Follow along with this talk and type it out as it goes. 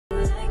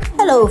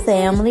Hello,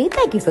 family.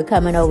 Thank you for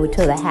coming over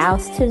to the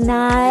house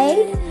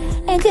tonight.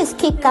 And just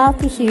kick off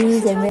your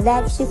shoes and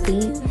relax your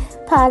feet.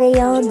 Party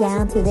on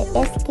down to the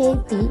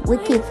SK beat. We're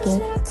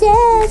kicking.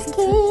 Just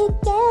kicking.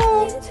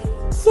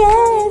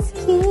 Just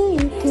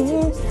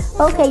kicking.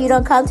 Okay, you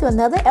don't come to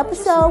another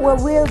episode where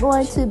we're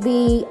going to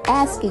be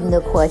asking the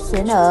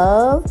question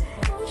of,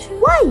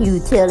 why you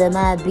telling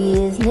my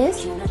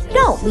business?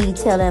 Don't be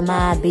telling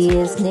my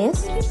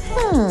business.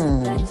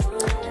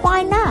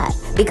 Why not?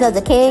 Because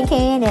a can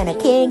and a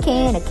can,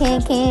 a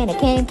can, a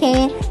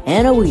can,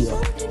 and a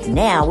wheel.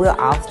 Now we're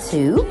off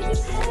to...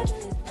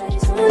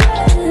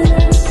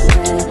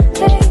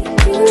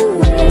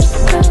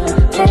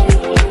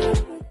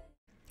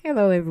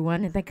 Hello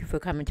everyone, and thank you for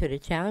coming to the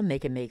channel.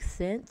 Make it make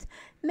sense.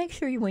 Make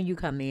sure when you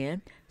come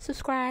in,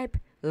 subscribe,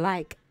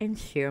 like, and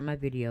share my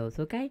videos,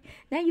 okay?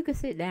 Now you can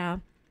sit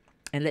down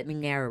and let me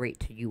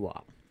narrate to you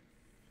all.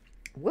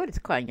 What is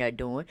Kanye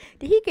doing?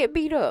 Did he get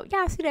beat up?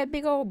 Y'all see that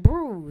big old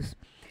bruise?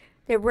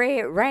 That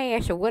red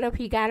rash or whatever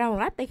he got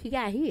on? I think he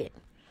got hit.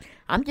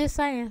 I'm just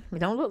saying. It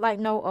don't look like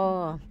no,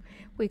 what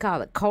do you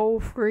call it?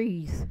 Cold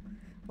freeze.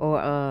 Or,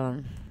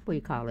 what do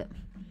you call it?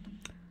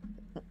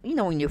 You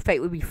know when your face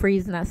would be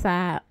freezing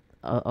outside?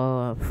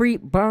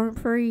 Burn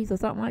freeze or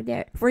something like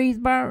that. Freeze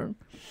burn.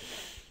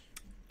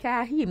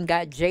 Child, he even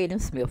got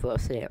JaydonSmith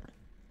upset.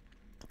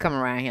 Coming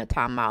around here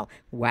talking about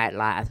white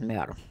lives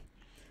matter.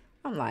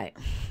 I'm like,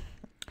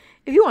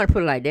 if you want to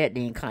put it like that,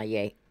 then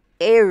Kanye,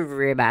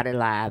 everybody's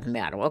lives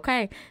matter,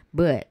 okay?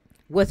 But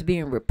what's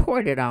being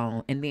reported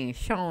on and being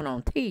shown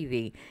on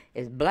TV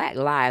is black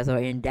lives are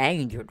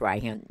endangered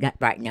right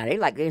now. They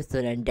like it's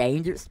an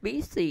endangered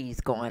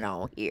species going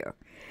on here.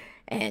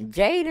 And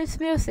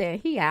JaydonSmith said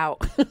he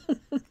out.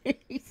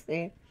 He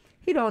said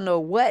he don't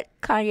know what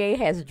Kanye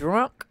has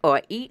drunk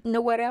or eaten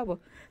or whatever.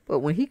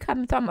 But when he come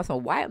and talking about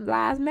some white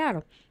lives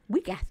matter,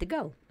 we got to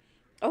go.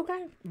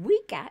 Okay?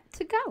 We got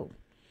to go.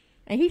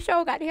 And he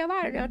sure got the hell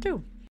out of there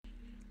too.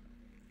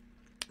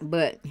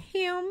 But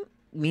him,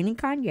 meaning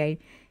Kanye,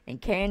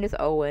 and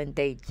CandiceOwens,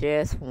 they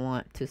just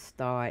want to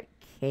start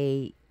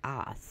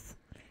chaos.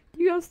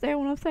 Do you understand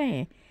what I'm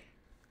saying?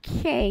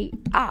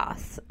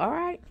 Chaos,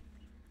 alright?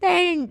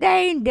 They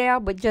ain't there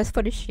but just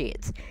for the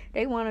shits.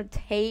 They want to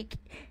take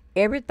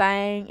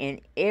everything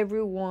and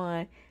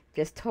everyone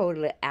just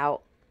totally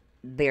out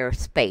their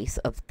space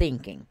of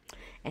thinking.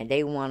 And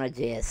they want to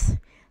just,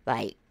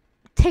 like,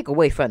 take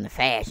away from the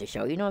fashion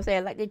show. You know what I'm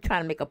saying? Like they're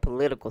trying to make a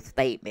political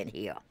statement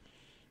here.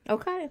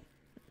 Okay?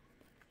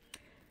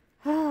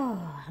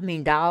 Oh, I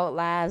mean, dog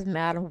lives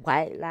matter.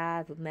 White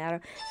lives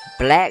matter.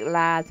 Black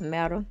lives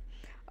matter.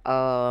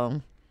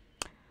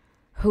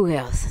 Who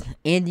else?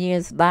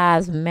 Indians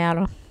lives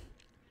matter.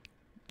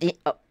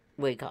 What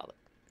do you call it?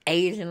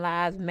 Asian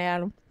lives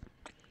matter.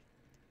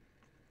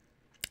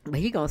 But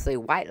he gonna say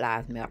white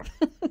lives matter.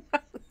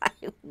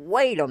 Like,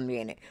 wait a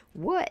minute.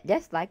 What?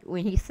 That's like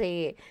when he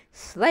said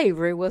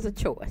slavery was a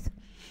choice.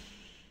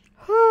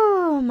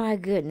 Oh, my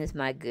goodness,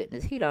 my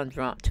goodness. He done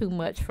drunk too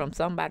much from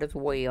somebody's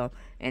well,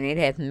 and it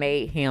has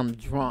made him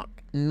drunk,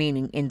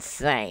 meaning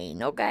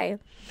insane, okay?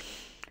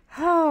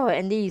 Oh,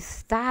 and these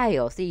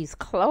styles, these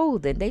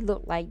clothing, they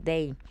look like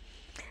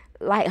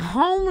like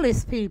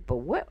homeless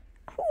people.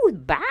 Who's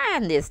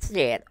buying this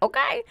shit,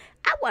 okay?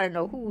 I want to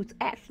know who's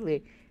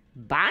actually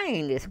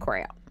buying this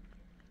crap.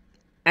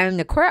 And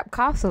the crap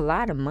costs a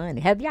lot of money.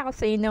 Have y'all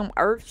seen them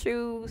earth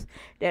shoes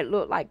that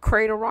look like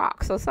crater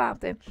rocks or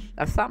something?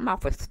 Or something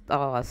off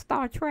of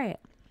Star Trek?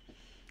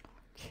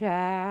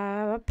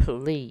 Child,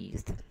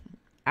 please.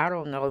 I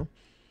don't know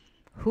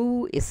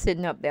who is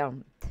sitting up there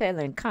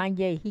telling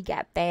Kanye he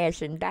got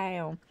fashion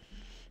down.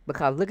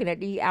 Because looking at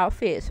these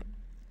outfits,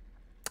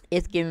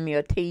 it's giving me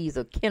a tease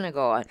of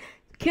kindergarten.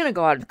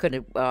 Kindergarten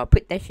couldn't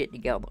put that shit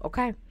together,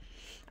 okay?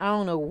 I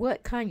don't know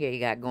what Kanye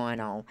got going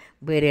on,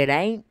 but it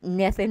ain't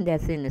nothing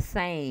that's in the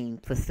same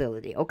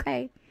facility,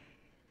 okay?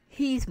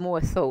 He's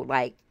more so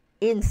like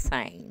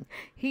insane.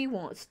 He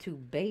wants to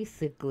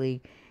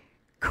basically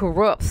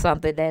corrupt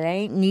something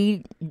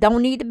that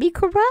don't need to be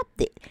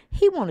corrupted.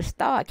 He want to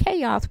start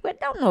chaos, but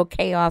don't know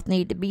chaos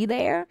need to be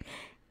there.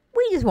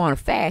 We just want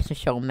a fashion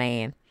show,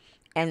 man.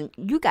 And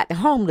you got the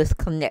homeless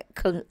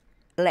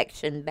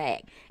collection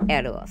back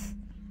at us,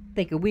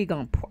 thinking we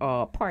gonna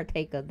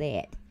partake of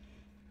that.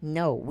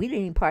 No, we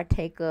didn't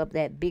partake of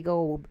that big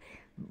old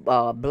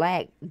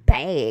black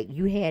bag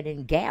you had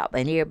in Gap,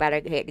 and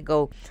everybody had to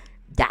go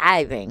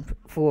diving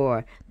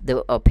for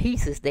the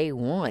pieces they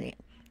wanted.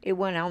 It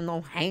wasn't on no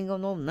hanger,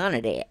 no none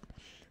of that.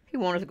 He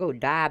wanted to go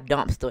dive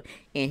dumpster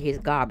in his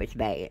garbage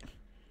bag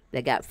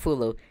that got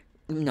full of,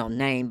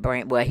 name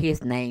brand,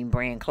 his name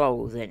brand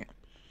clothes in it.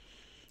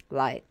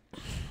 Like,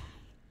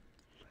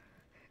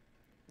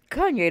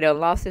 Kanye done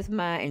lost his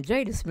mind, and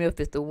JaydonSmith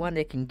is the one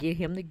that can get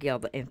him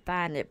together and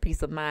find that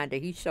peace of mind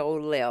that he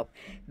showed left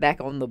back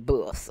on the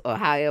bus, or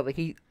however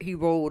he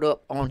rolled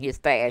up on his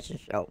fashion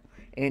show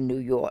in New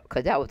York,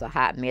 because that was a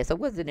hot mess. Or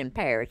was it in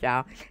Paris,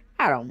 y'all?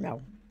 I don't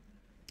know.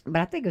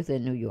 But I think it was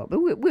in New York.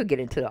 But we'll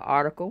get into the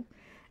article.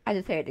 I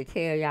just had to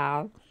tell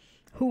y'all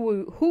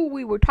who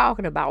we were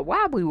talking about,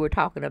 why we were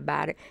talking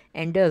about it,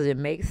 and does it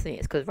make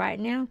sense? Because right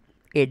now,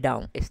 it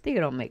don't. It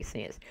still don't make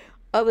sense.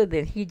 Other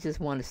than he just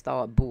want to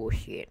start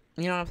bullshit.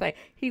 You know what I'm saying?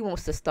 He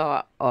wants to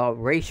start a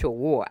racial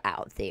war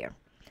out there.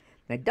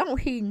 Now, don't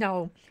he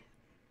know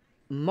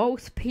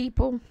most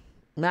people,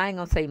 I ain't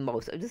going to say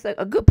most, just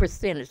a good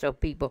percentage of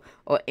people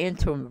are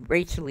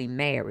interracially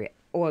married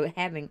or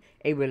having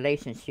a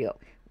relationship.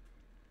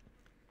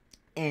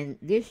 And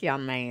this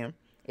young man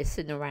is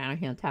sitting around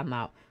here talking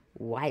about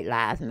white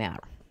lives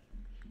matter.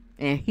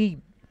 And he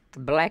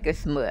black as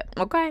smut,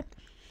 okay?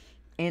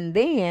 And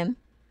then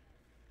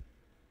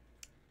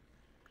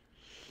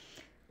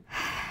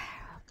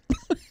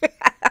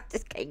I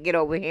just can't get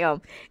over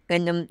him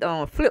and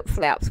them flip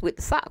flops with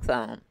the socks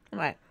on. I'm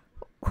like,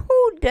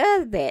 who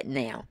does that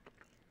now?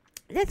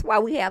 That's why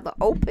we have the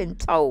open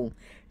toe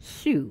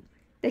shoe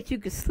that you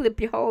can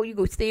slip your hole. You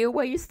can still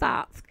wear your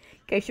socks in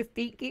case your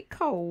feet get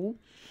cold,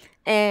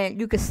 and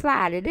you can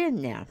slide it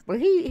in there.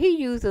 But he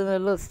using a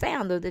little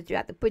sandal that you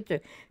have to put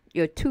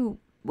your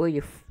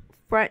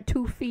front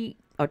 2 feet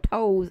or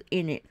toes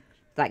in it,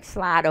 like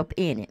slide up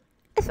in it.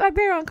 It's like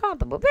very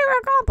uncomfortable, very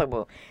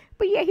uncomfortable.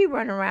 But yeah, he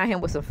running around here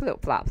with some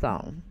flip flops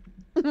on.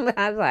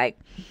 I was like,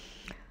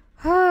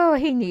 oh,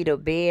 he need a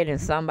bed in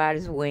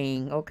somebody's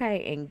wing,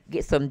 okay, and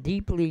get some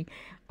deeply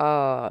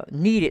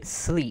needed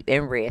sleep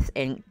and rest.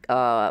 And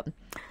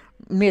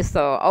Miss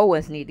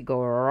Owens need to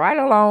go right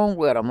along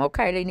with them,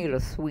 okay? They need a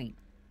suite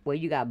where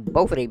you got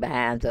both of their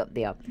behinds up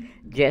there,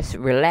 just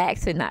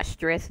relaxing, not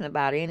stressing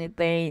about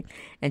anything,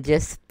 and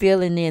just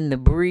feeling in the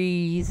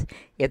breeze.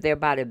 If they're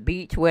by the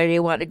beach where they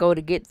want to go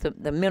to get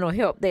the mental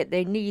help that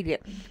they needed,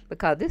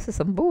 because this is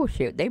some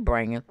bullshit they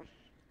bringing.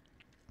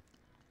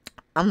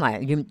 I'm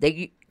like,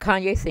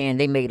 Kanye saying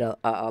they made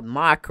a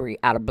mockery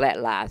out of Black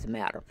Lives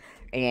Matter,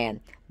 and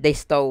they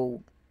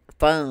stole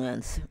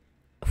funds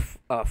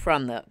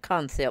from the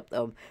concept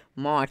of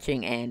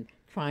marching and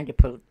trying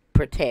to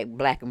protect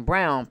black and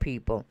brown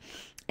people,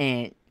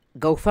 and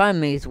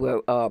GoFundMe's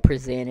were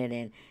presented,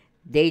 and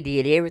they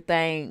did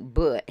everything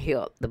but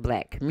help the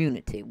black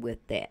community with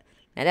that.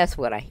 And that's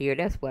what I hear.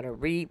 That's what I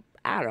read.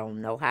 I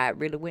don't know how it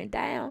really went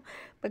down,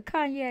 but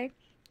Kanye,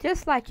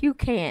 just like you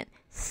can't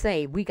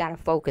say we got to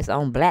focus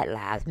on Black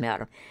Lives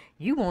Matter,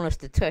 you want us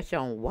to touch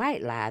on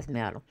White Lives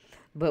Matter.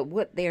 But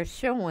what they're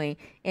showing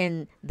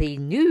in the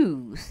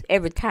news,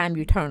 every time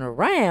you turn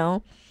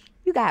around,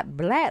 you got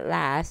Black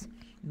lives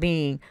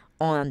being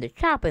on the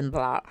chopping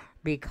block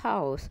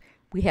because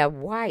we have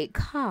white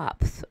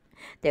cops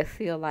that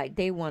feel like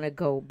they want to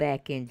go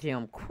back in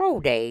Jim Crow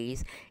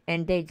days,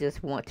 and they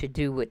just want to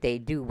do what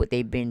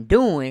they've been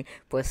doing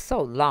for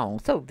so long,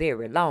 so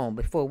very long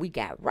before we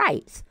got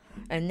rights.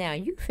 And now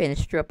you finna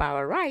strip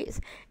our rights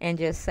and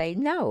just say,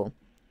 no,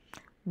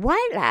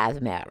 white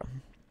lives matter.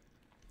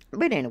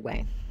 But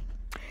anyway,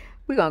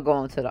 we're going to go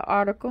on to the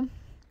article,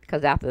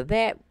 because after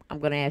that, I'm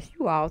going to ask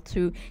you all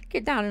to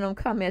get down in them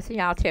comments and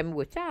y'all tell me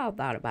what y'all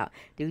thought about.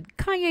 Do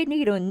Kanye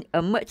need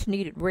a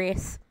much-needed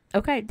rest?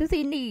 Okay, does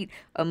he need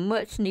a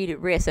much-needed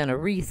rest and a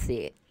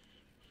reset?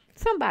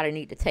 Somebody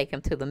need to take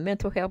him to the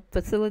mental health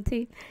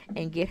facility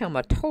and get him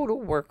a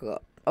total workup,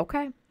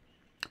 okay?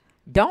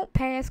 Don't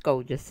pass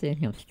go. Just send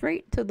him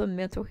straight to the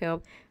mental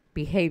health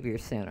behavior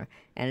center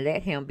and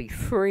let him be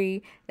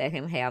free. Let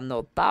him have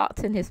no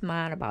thoughts in his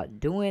mind about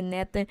doing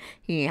nothing.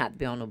 He ain't have to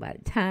be on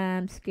nobody's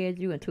time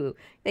schedule until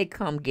they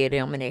come get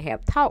him and they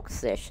have talk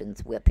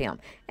sessions with him.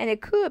 And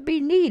it could be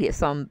needed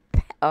some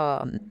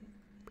what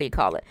do you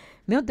call it,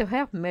 mental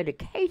health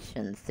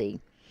medication.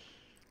 See,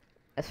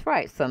 that's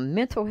right, some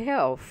mental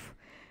health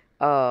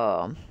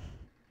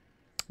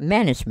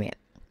management.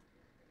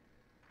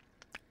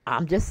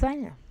 I'm just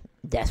saying,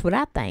 that's what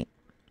I think.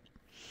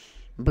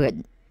 But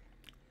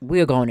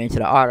we're going into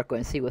the article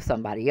and see what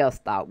somebody else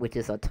thought, which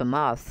is a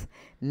Tomas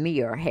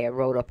Meir had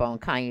wrote up on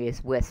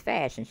Kanye's West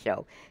Fashion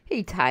Show.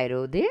 He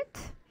titled it,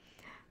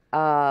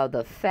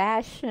 The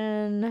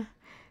Fashion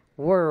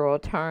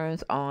World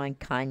Turns on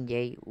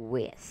Kanye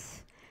West.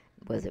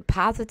 Was it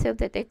positive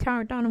that they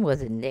turned on him?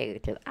 Was it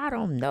negative? I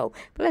don't know.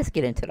 But let's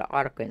get into the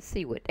article and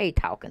see what they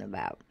talking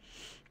about.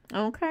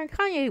 Okay,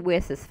 Kanye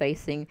West is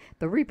facing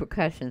the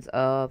repercussions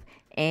of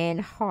and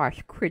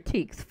harsh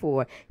critiques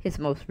for his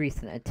most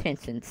recent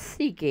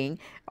attention-seeking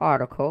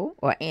article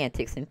or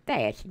antics in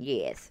fashion.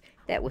 Yes,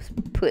 that was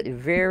put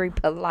very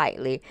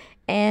politely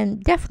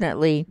and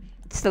definitely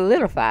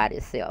solidified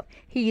itself.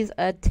 He's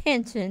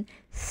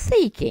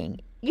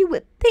attention-seeking. You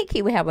would think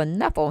he would have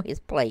enough on his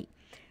plate.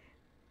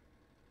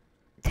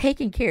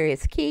 Taking care of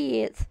his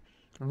kids,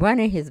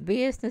 running his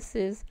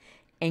businesses,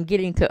 and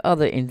getting to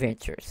other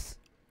adventures.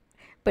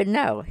 But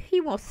no, he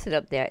wants to sit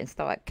up there and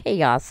start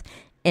chaos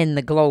in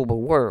the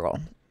global world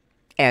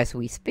as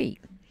we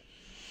speak.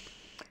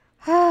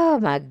 Oh,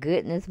 my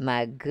goodness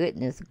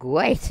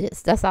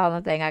gracious. That's all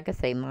the thing I can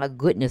say, my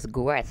goodness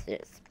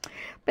gracious.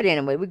 But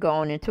anyway, we're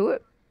going into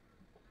it.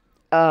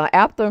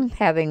 After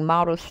having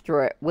models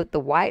strut with the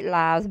White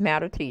Lives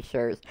Matter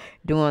t-shirts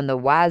during the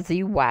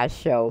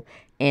YZY show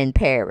in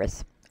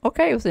Paris.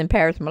 Okay, it was in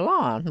Paris,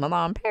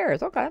 Milan,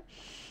 Paris, okay.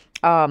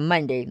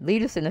 Monday,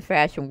 leaders in the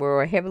fashion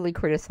world heavily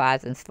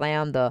criticized and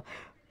slammed the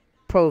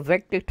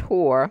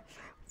provocateur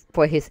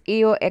for his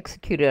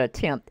ill-executed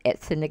attempt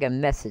at sending a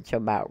message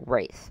about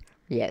race.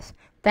 Yes,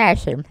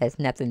 fashion has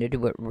nothing to do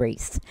with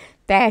race.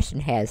 Fashion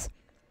has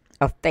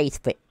a face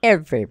for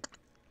every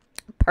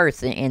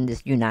person in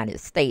this United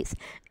States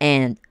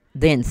and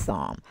then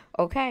some.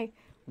 Okay?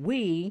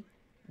 We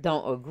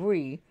don't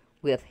agree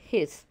with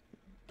his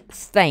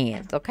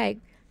stance, okay?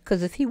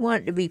 Because if he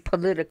wanted to be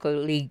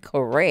politically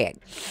correct,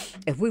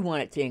 if we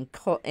wanted to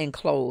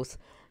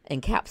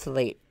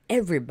encapsulate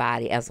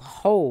everybody as a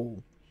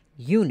whole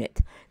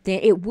unit, then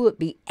it would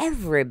be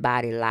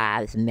everybody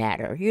lives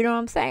matter. You know what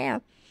I'm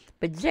saying?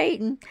 But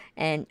Jaden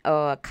and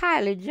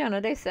Kylie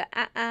Jenner, they said,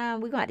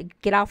 we're going to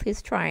get off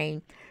his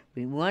train.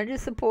 We wanted to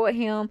support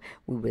him.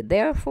 We were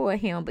there for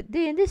him. But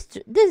then this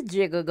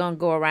jigger going to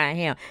go around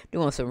here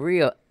doing some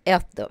real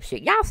effed up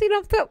shit. Y'all see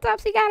them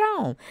flip-flops he got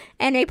on?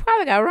 And they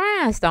probably got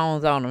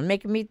rhinestones on them,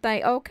 making me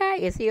think, okay,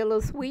 is he a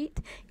little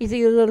sweet? Is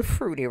he a little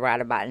fruity right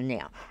about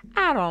now?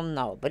 I don't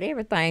know. But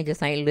everything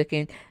just ain't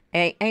looking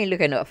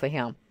up for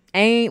him.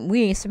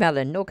 We ain't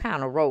smelling no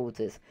kind of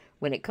roses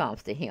when it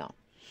comes to him.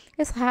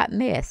 It's a hot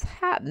mess.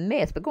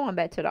 But going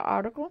back to the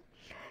article,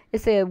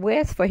 it said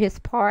West, for his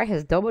part,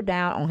 has doubled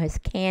down on his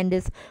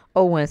Candace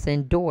Owens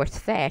endorsed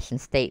fashion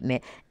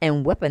statement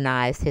and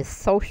weaponized his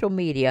social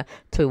media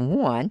to,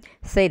 1,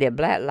 say that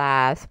Black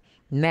Lives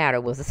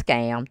Matter was a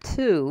scam,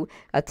 2,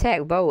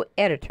 attack Vogue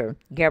editor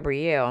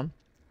Gabrielle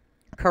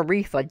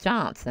Carifa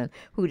Johnson,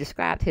 who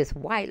described his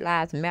White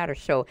Lives Matter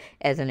show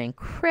as an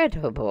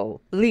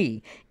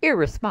incredibly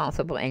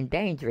irresponsible and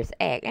dangerous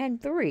act,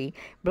 and 3,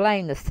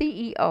 blame the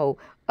CEO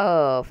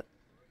of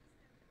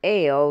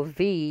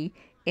LVMH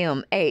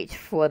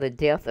for the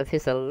death of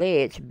his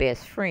alleged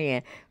best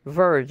friend,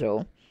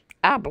 Virgil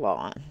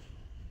Abloh.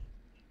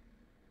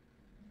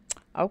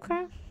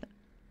 Okay.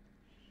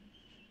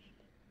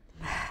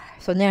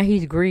 So now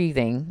he's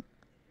grieving.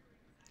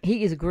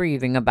 He is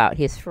grieving about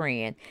his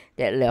friend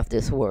that left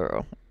this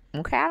world.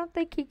 Okay, I don't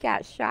think he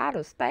got shot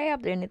or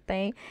stabbed or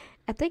anything.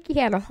 I think he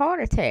had a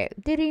heart attack.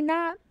 Did he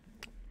not?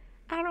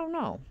 I don't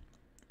know.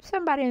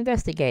 Somebody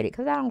investigate it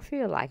because I don't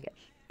feel like it.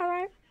 All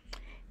right.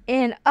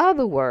 In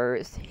other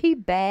words, he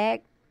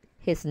bagged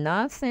his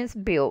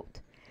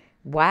nonsense-built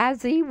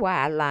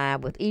YZY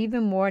line with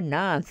even more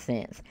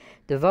nonsense.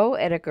 The Vogue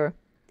editor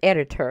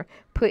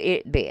put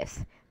it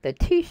best. The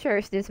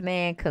T-shirts this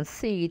man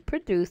conceived,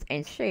 produced,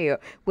 and shared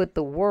with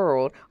the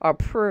world are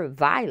pure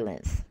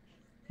violence,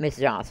 Miss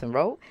Johnson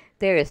wrote.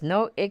 There is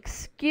no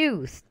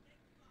excuse.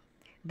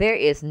 There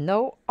is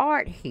no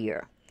art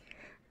here.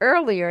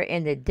 Earlier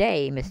in the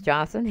day, Miss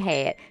Johnson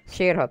had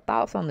shared her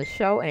thoughts on the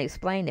show and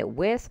explained that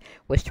West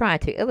was trying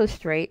to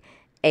illustrate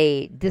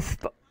a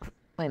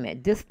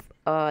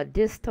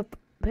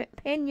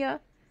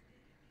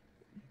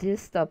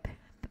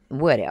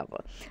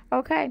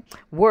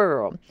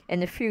world in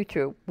the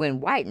future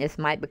when whiteness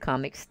might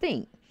become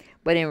extinct.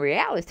 But in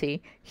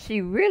reality,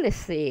 she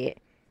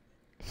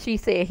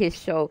said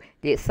his show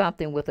did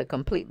something with a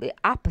completely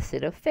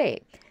opposite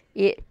effect.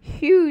 It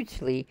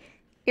hugely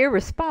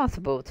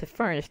irresponsible to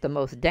furnish the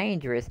most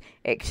dangerous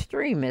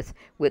extremists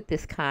with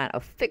this kind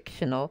of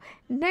fictional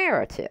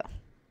narrative.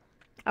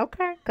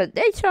 Okay? Because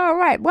they sure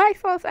right. White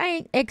folks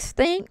ain't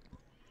extinct.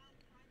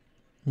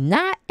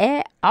 Not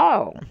at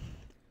all.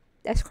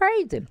 That's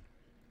crazy.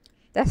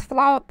 That's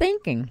flawed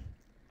thinking.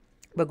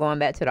 But going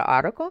back to the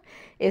article,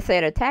 it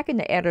said attacking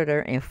the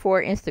editor in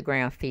 4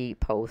 Instagram feed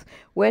posts,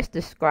 West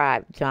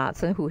described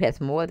Johnson, who has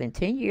more than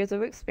 10 years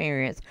of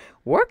experience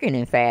working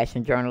in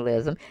fashion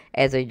journalism,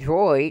 as a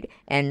droid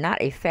and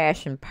not a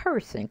fashion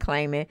person,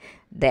 claiming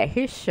that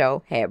his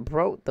show had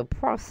broke the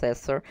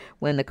processor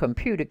when the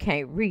computer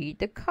can't read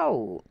the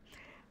code.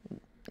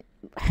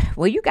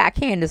 Well, you got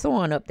Candace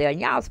Owens up there, and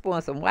y'all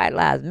sporting some White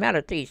Lives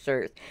Matter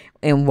t-shirts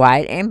in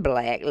white and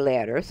black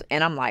letters,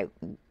 and I'm like,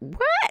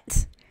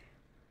 what?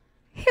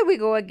 Here we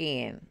go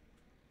again.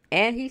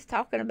 And he's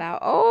talking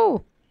about,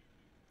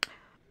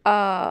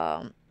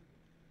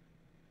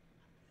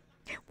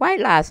 White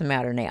Lives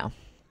Matter now.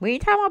 We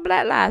ain't talking about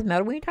Black Lives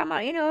Matter. We ain't talking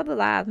about any other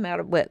lives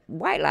matter, but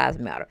White Lives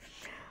Matter.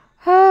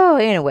 Oh,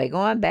 anyway,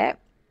 going back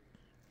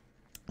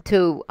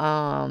to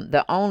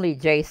the only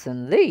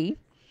Jason Lee,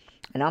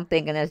 and I'm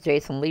thinking that's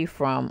Jason Lee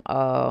from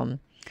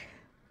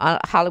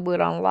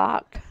Hollywood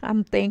Unlocked,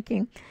 I'm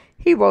thinking.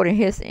 He wrote in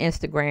his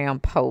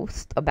Instagram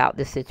post about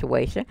this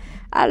situation,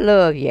 I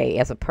love Ye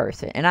as a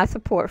person, and I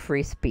support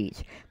free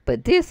speech,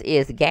 but this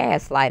is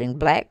gaslighting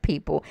black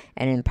people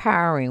and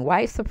empowering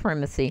white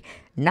supremacy.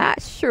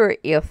 Not sure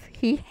if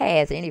he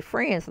has any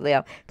friends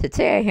left to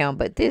tell him,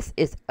 but this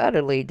is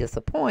utterly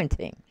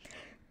disappointing.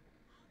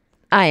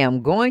 I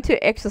am going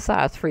to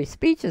exercise free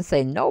speech and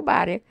say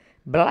nobody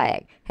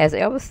black has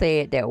ever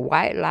said that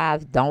white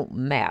lives don't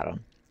matter.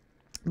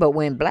 But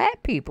when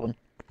black people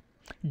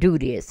do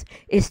this,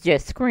 it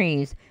just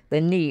screams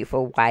the need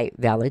for white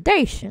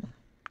validation.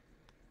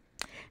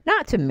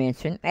 Not to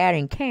mention,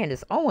 adding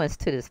Candace Owens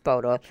to this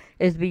photo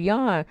is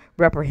beyond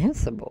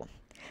reprehensible.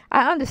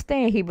 I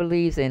understand he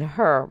believes in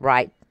her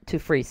right to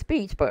free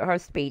speech, but her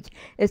speech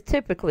is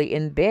typically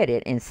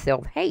embedded in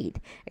self-hate,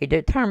 a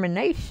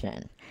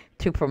determination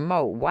to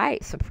promote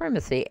white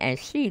supremacy, and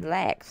she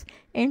lacks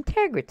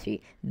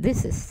integrity.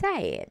 This is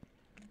sad.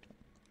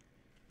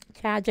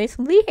 Child,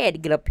 Jason Lee had to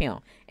get up here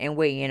and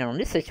weigh in on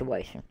this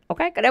situation.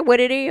 Okay? Because that's what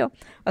it is.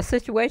 A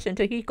situation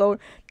until he go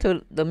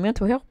to the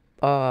mental health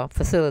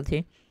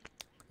facility,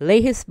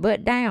 lay his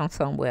butt down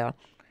somewhere,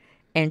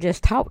 and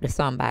just talk to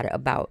somebody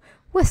about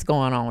what's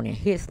going on in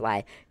his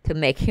life to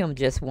make him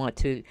just want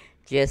to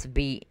just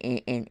be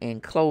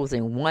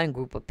enclosing one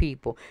group of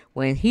people.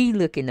 When he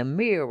look in the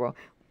mirror,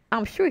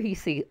 I'm sure he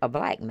see a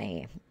black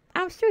man.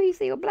 I'm sure he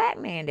see a black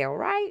man there,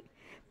 right?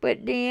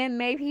 But then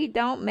maybe he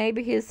don't.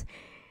 Maybe his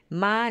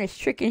mind is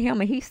tricking him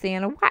and he's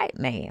seeing a white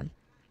man.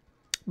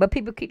 But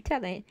people keep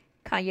telling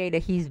Kanye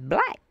that he's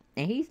black,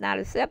 and he's not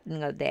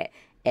accepting of that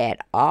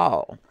at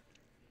all.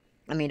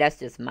 I mean, that's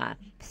just my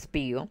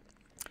spiel.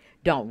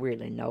 Don't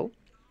really know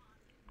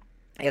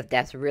if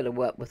that's really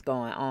what was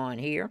going on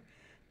here.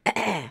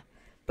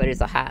 But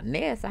it's a hot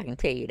mess, I can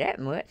tell you that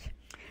much.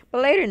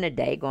 But later in the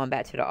day, going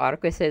back to the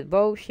article, it says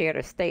Vogue shared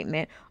a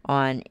statement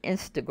on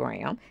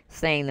Instagram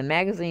saying the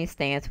magazine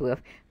stands with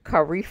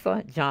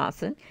KaReefa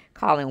Johnson,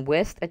 calling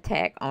West's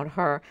attack on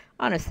her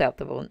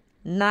unacceptable.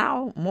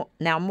 Now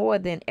more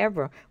than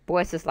ever,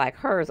 voices like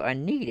hers are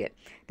needed,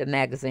 the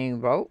magazine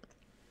wrote.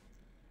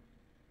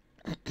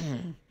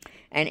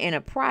 And in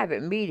a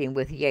private meeting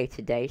with Ye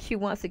today, she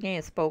once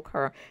again spoke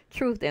her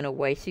truth in a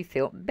way she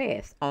felt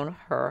best, on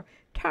her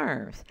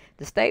terms.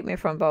 The statement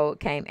from Vogue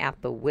came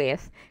after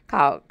West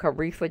called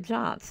KaReefa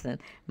Johnson,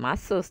 my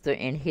sister,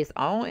 in his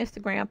own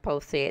Instagram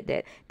post said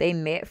that they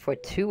met for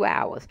 2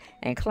 hours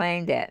and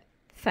claimed that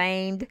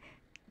famed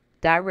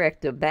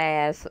director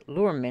Baz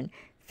Luhrmann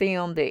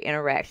filmed the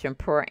interaction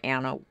per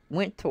Anna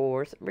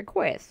Wintour's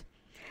request.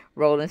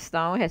 Rolling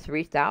Stone has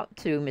reached out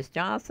to Ms.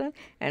 Johnson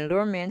and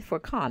Luhrmann for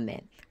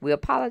comment. We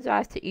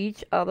apologize to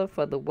each other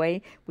for the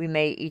way we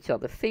made each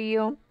other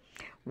feel.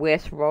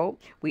 West wrote,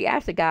 we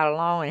actually got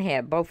along and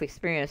had both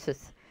experienced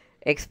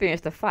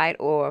the fight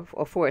or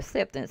for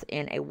acceptance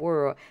in a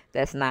world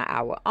that's not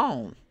our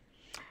own.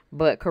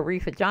 But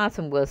KaReefa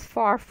Johnson was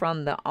far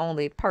from the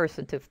only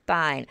person to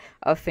find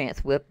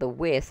offense with the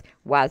West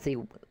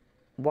YZY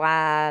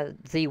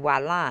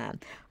line.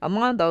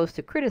 Among those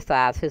to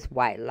criticize his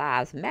White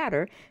Lives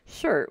Matter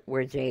shirt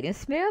were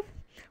JaydonSmith,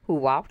 who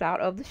walked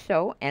out of the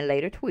show and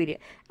later tweeted,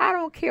 I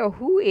don't care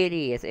who it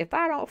is. If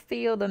I don't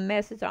feel the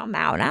message, I'm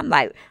out. And I'm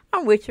like,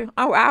 I'm with you.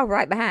 I was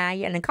right behind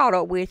you and then caught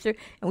up with you.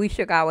 And we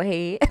shook our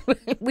head.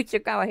 We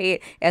shook our head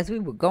as we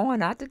were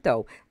going out the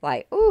door.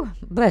 Like, ooh,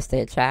 bless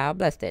that child.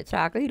 Bless that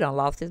child. Because he done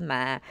lost his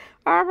mind.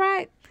 All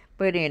right.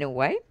 But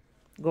anyway,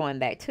 going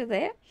back to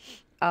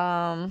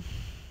that.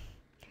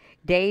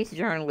 Day's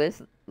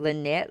journalist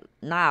Lynette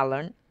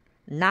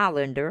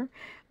Nylander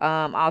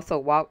also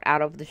walked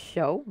out of the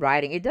show,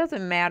 writing, it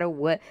doesn't matter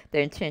what the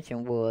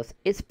intention was.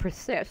 It's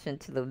perception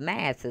to the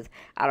masses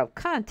out of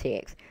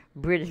context.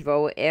 British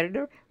Vogue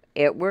editor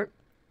Edward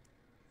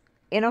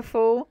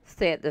Enninful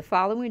said the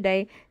following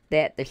day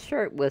that the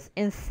shirt was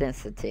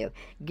insensitive,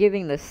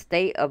 giving the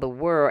state of the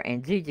world,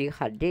 and Gigi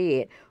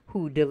Hadid,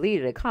 who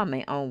deleted a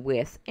comment on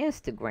West's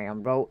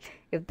Instagram, wrote,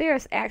 if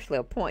there's actually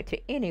a point to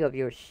any of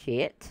your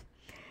shit,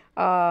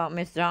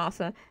 Miss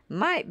Johnson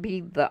might be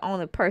the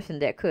only person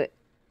that could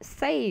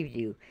save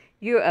you.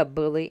 You're a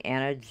bully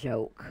and a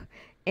joke.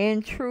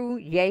 In true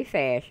Ye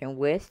fashion,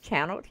 West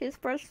channeled his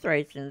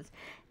frustrations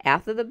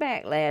after the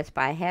backlash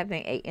by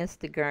having an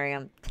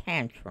Instagram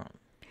tantrum.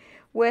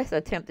 West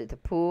attempted to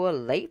pull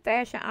late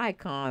fashion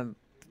icon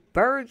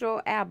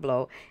Virgil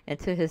Abloh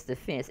into his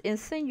defense,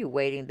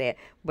 insinuating that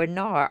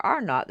Bernard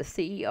Arnault, the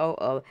CEO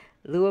of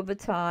Louis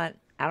Vuitton,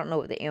 I don't know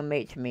what the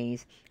MH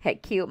means,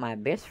 had killed my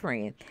best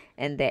friend,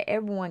 and that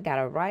everyone got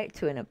a right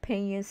to an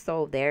opinion,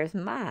 so there's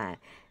mine.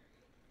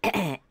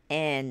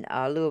 And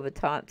Louis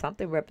Vuitton,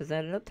 something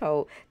representative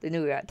told the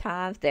New York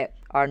Times that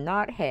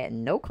Arnault had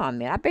no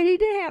comment. I bet he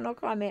didn't have no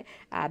comment.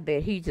 I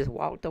bet he just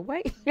walked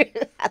away.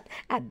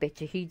 I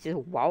bet you he just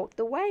walked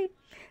away.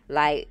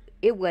 Like,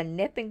 it wasn't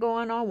nothing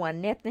going on, wasn't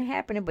nothing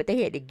happening, but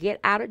they had to get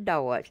out of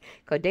Dodge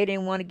because they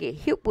didn't want to get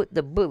hit with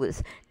the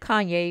bullets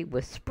Kanye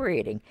was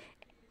spreading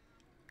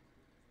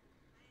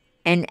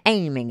and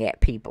aiming at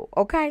people,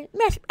 okay?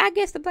 I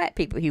guess the black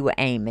people he was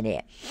aiming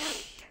at.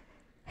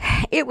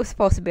 It was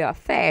supposed to be a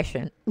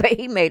fashion, but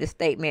he made a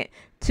statement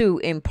to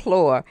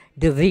implore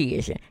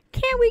division.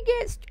 Can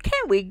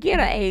we get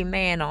an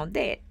amen on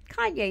that?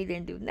 Kanye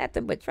didn't do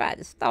nothing but try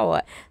to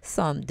start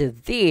some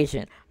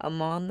division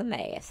among the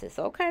masses,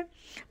 okay?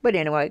 But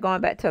anyway, going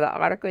back to the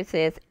article, it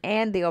says,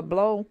 and the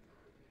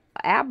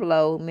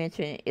Abloh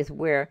mention is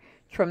where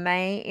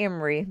Tremaine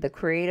Emory, the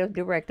creative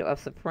director of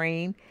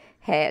Supreme,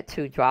 had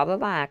to draw the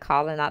line,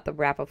 calling out the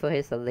rapper for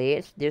his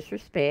alleged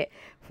disrespect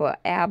for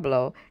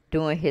Abloh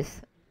during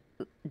his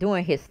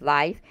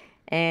life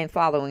and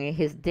following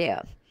his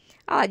death.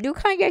 Do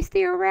Kanye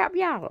still rap,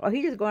 y'all? Or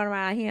he just going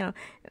around here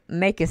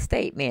making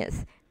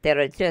statements that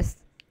are just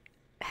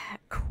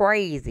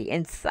crazy,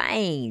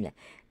 insane,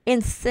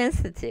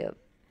 insensitive?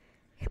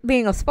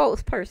 being a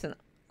spokesperson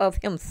of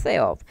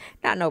himself,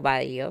 not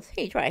nobody else.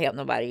 He ain't trying to help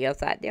nobody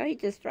else out there. He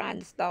just trying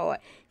to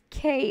start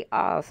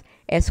chaos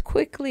as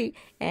quickly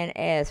and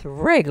as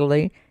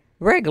regular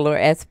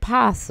as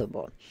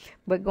possible.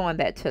 But going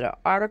back to the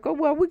article,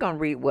 well, we're going to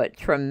read what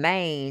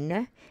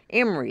Tremaine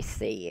Emory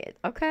said,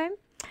 okay?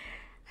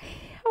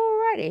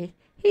 Alrighty.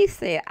 He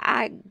said,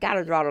 I got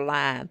to draw the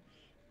line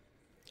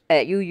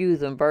at you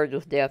using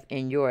Virgil's death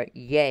in your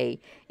yay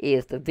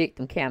is the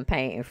victim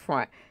campaign in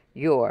front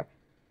your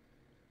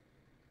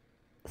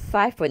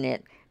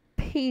siphonet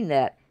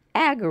peanut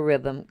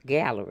algorithm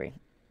gallery.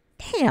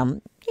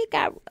 Damn, he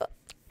got...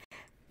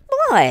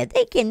 Boy,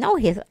 they can know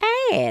his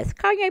ass.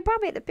 Kanye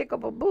probably had to pick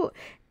up a book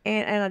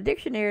and a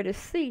dictionary to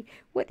see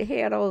what the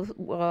hell those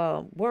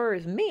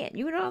words meant.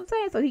 You know what I'm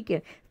saying? So he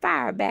can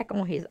fire back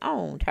on his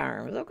own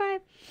terms, okay?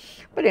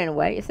 But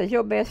anyway, it says,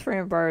 your best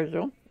friend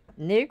Virgil,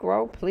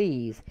 Negro,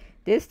 please.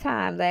 This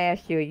time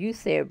last year, you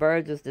said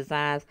Virgil's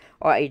designs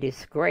are a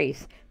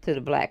disgrace to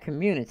the black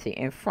community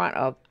in front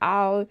of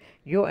all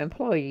your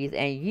employees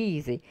and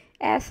Yeezy.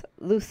 Ask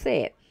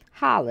Lucette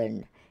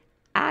Holland.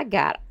 I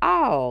got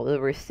all the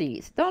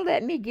receipts. Don't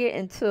let me get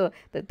into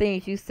the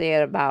things you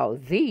said about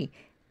V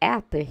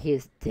after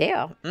his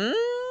death.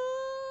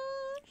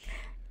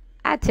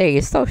 I tell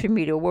you, social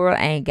media world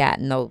ain't got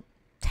no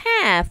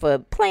time for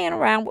playing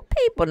around with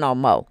people no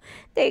more.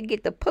 They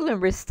get to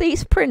pulling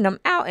receipts, print them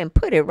out, and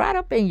put it right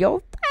up in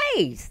your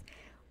face.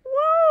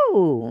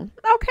 Woo!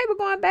 Okay, we're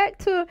going back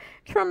to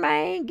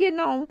Tremaine getting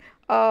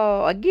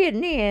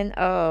in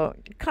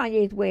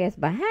Kanye's West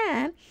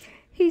behind.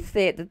 He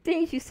said, the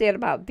things you said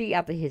about V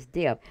after his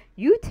death,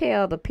 you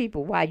tell the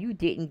people why you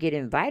didn't get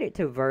invited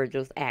to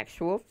Virgil's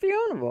actual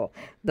funeral,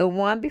 the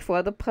one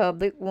before the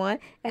public one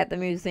at the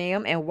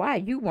museum, and why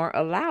you weren't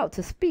allowed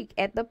to speak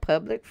at the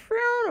public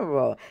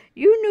funeral.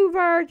 You knew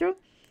Virgil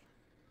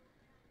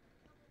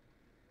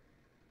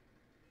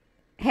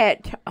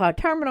had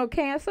terminal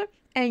cancer,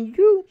 and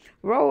you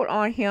wrote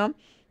on him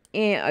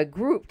in a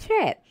group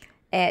chat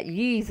at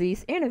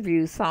Yeezy's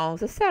interviews,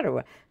 songs,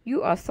 etc.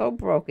 You are so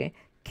broken.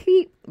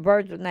 Keep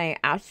Virgil's name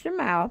out your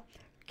mouth.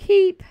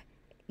 Keep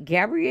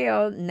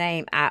Gabrielle's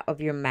name out of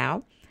your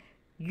mouth.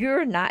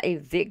 You're not a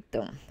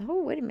victim.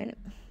 Oh, wait a minute.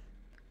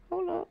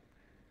 Hold up.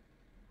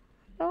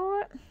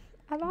 Lord,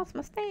 I lost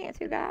my stance,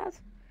 you guys.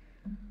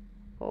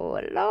 Oh,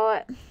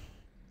 Lord.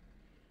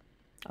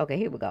 Okay,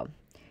 here we go.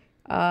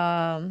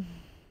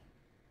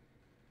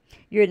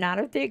 You're not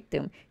a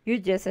victim. You're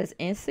just as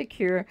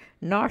insecure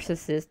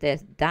narcissist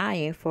that's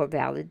dying for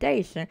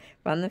validation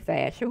from the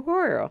fashion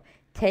world.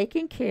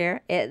 Taking care,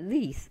 at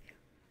least.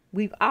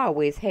 We've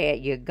always had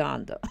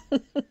Uganda.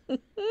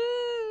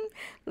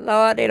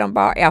 Lord, they done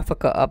brought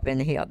Africa up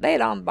in here. They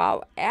done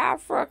brought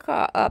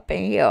Africa up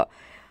in here.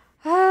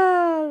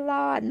 Oh,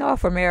 Lord,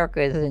 North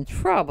America is in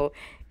trouble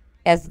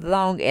as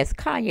long as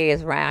Kanye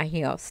is around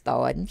here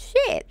starting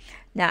shit.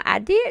 Now, I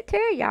did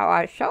tell y'all,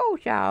 I showed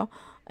y'all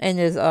in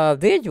his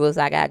visuals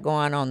I got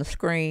going on the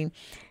screen.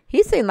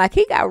 He seemed like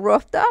he got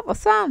roughed up or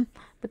something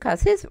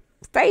because his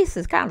face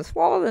is kind of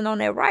swollen on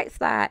that right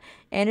side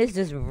and it's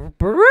just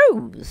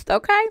bruised,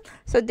 okay?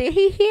 So did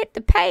he hit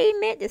the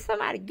pavement? Did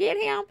somebody get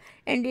him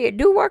and did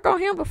do work on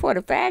him before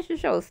the fashion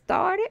show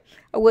started?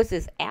 Or was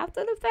this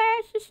after the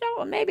fashion show?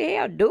 Or maybe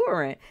hell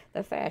during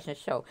the fashion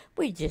show?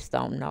 We just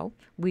don't know.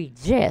 We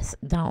just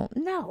don't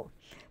know.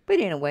 But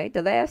anyway,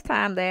 the last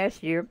time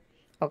last year,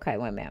 okay,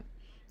 wait a minute.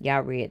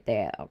 Y'all read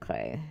that,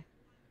 okay.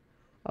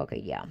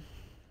 Okay, yeah.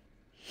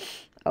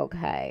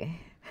 Okay.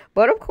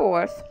 But of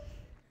course,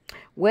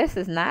 West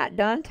is not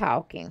done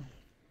talking.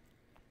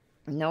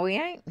 No, he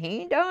ain't.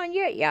 He ain't done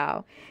yet,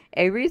 y'all.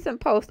 A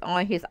recent post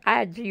on his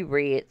IG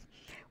reads,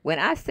 when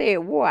I said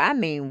war, I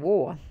mean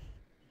war.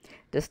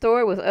 The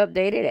story was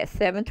updated at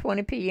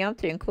 7:20 p.m.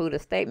 to include a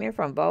statement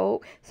from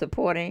Vogue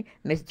supporting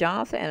Ms.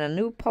 Johnson and a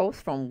new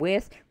post from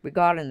West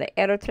regarding the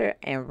editor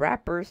and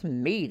rappers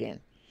meeting.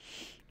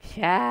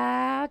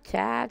 Child.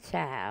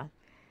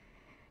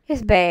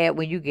 It's bad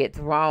when you get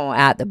thrown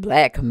out the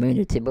black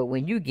community, but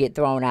when you get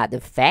thrown out the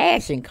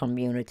fashion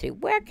community,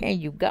 where can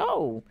you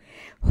go?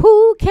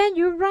 Who can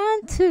you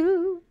run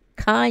to?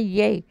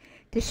 Kanye,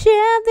 to share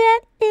that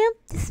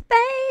empty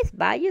space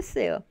by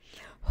yourself.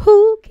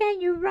 Who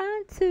can you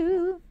run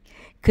to?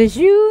 'Cause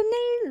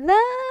you need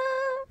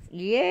love.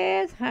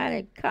 Yes,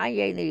 honey,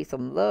 Kanye needs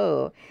some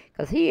love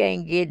 'cause he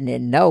ain't getting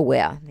it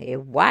nowhere.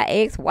 If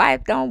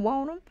ex-wife don't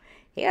want him,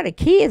 hell, the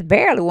kids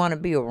barely want to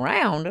be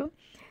around him.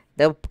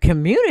 The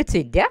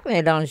community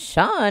definitely don't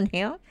shun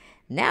him.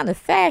 Now the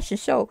fashion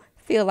show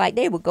feel like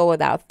they would go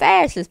without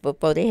fashions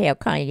before they have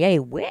Kanye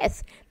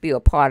West be a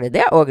part of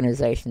their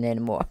organization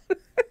anymore.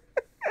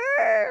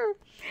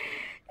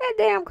 That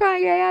damn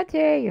Kanye, I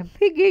tell you,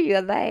 he give you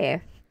a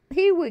laugh.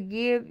 He would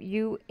give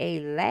you a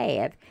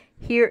laugh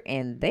here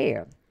and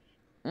there.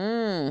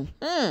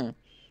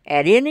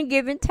 At any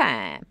given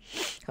time.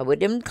 With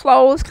them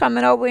clothes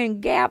coming over in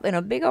Gap in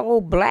a big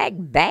old black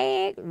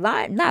bag,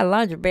 not a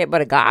laundry bag,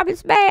 but a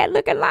garbage bag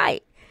looking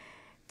like.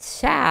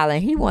 Child,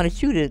 and he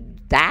wanted you to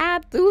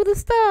dive through the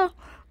stuff.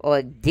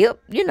 or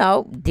dip,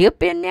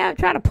 dip in there,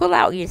 try to pull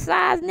out your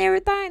size and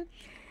everything.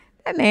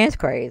 That man's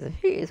crazy.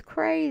 He is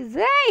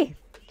crazy.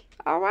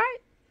 All right.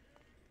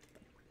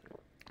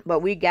 But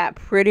we got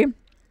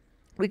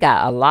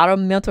a lot of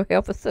mental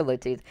health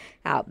facilities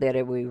out there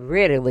that we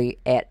readily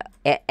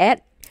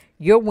at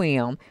your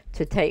whim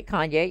to take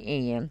Kanye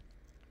in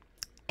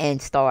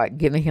and start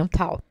giving him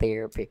talk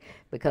therapy,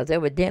 because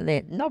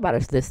evidently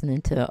nobody's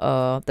listening to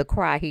the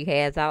cry he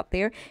has out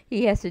there.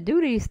 He has to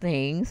do these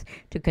things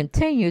to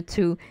continue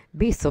to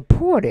be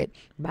supported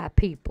by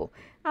people.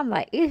 I'm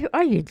like,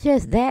 are you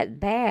just that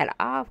bad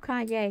off,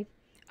 Kanye?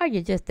 Are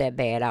you just that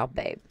bad off,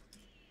 babe?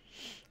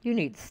 You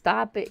need to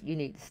stop it. You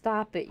need to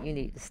stop it. You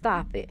need to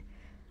stop it.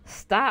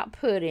 Stop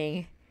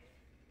putting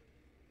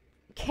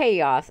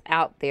chaos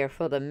out there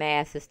for the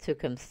masses to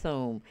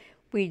consume.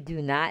 We do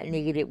not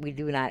need it. We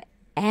do not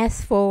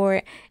ask for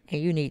it.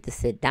 And you need to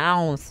sit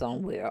down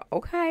somewhere,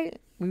 okay?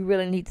 We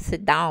really need to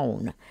sit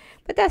down.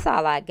 But that's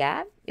all I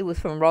got. It was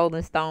from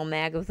Rolling Stone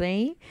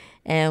magazine.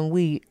 And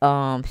we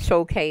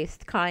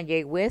showcased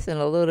Kanye West and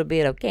a little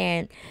bit of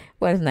Candace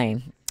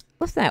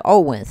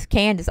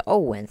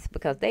Owens,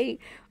 because they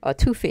are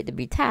too fit to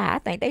be tied. I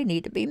think they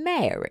need to be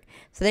married,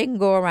 so they can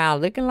go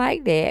around looking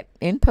like that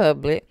in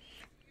public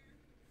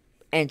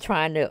and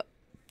trying to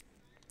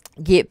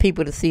get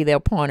people to see their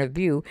point of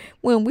view,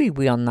 when we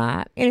will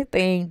not.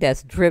 Anything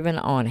that's driven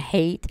on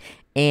hate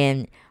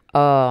and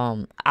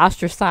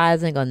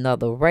ostracizing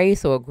another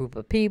race or a group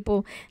of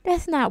people,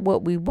 that's not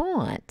what we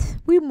want.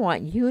 We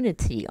want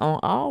unity on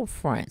all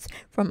fronts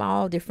from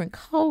all different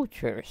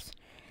cultures.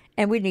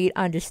 And we need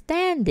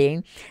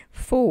understanding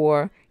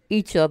for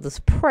each other's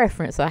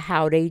preference or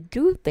how they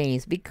do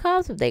things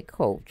because of their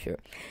culture.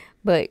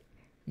 But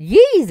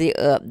Yeezy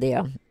up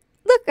there,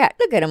 look at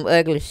them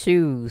ugly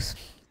shoes.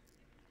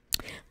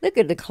 Look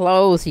at the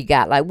clothes he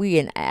got, like we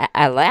in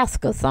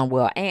Alaska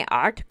somewhere,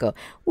 Antarctica.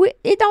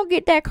 It don't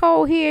get that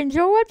cold here in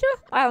Georgia.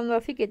 I don't know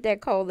if it get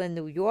that cold in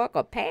New York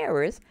or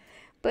Paris,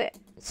 but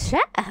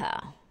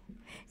child.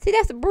 See,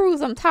 that's the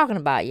bruise I'm talking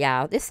about,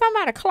 y'all. Did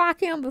somebody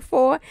clock him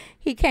before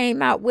he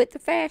came out with the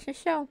fashion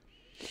show?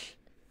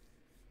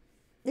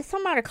 Did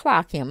somebody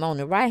clock him on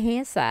the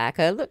right-hand side?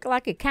 Because it looked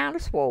like it kind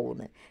of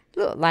swollen.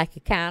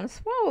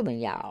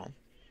 Y'all.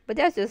 But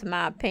that's just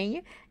my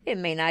opinion. It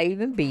may not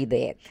even be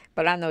that.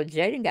 But I know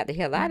Jaydon got the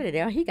hell out of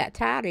there. He got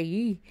tired of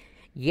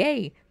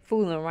Ye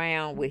fooling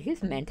around with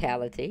his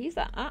mentality. He's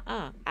like,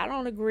 I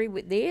don't agree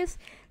with this.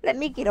 Let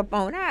me get up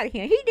on out of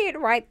here. He did the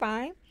right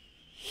thing.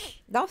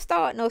 Don't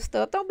start no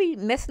stuff. Don't be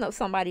messing up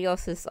somebody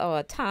else's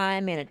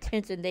time and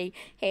attention they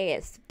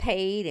had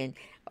paid and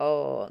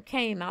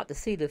came out to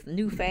see the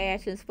new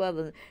fashions for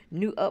the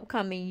new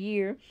upcoming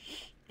year.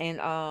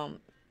 And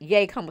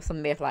Ye come with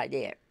some mess like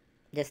that.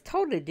 Just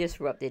totally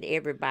disrupted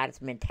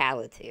everybody's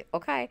mentality,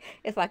 okay?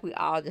 It's like we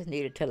all just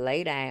needed to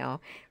lay down,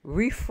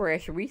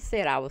 refresh,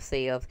 reset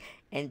ourselves,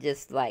 and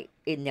just like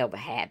it never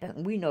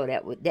happened. We know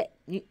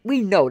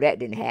we know that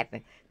didn't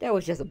happen. That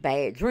was just a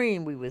bad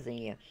dream we was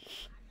in.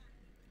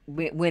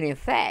 When in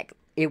fact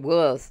it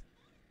was,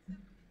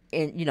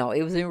 and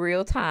it was in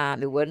real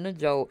time. It wasn't a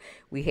joke.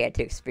 We had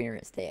to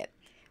experience that,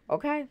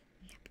 okay?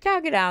 But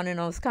y'all get down in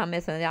those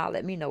comments and y'all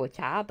let me know what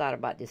y'all thought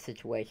about this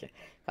situation.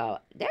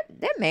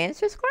 That man is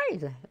just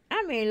crazy.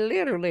 I mean,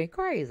 literally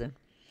crazy.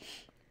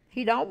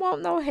 He don't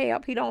want no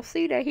help. He don't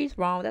see that he's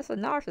wrong. That's a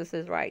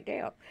narcissist right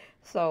there.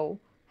 So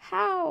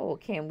how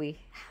can we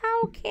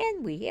help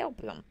him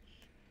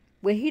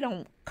when he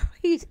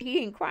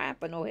ain't crying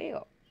for no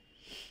help?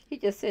 He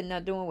just sitting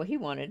there doing what he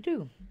want to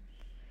do.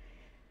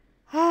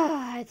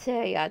 I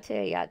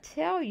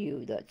tell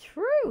you the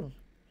truth.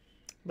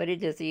 But it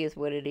just is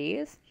what it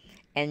is.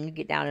 And you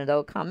get down in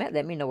those comments.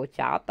 Let me know what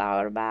y'all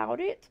thought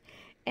about it.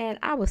 And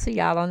I will see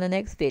y'all on the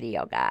next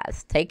video,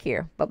 guys. Take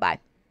care. Bye-bye.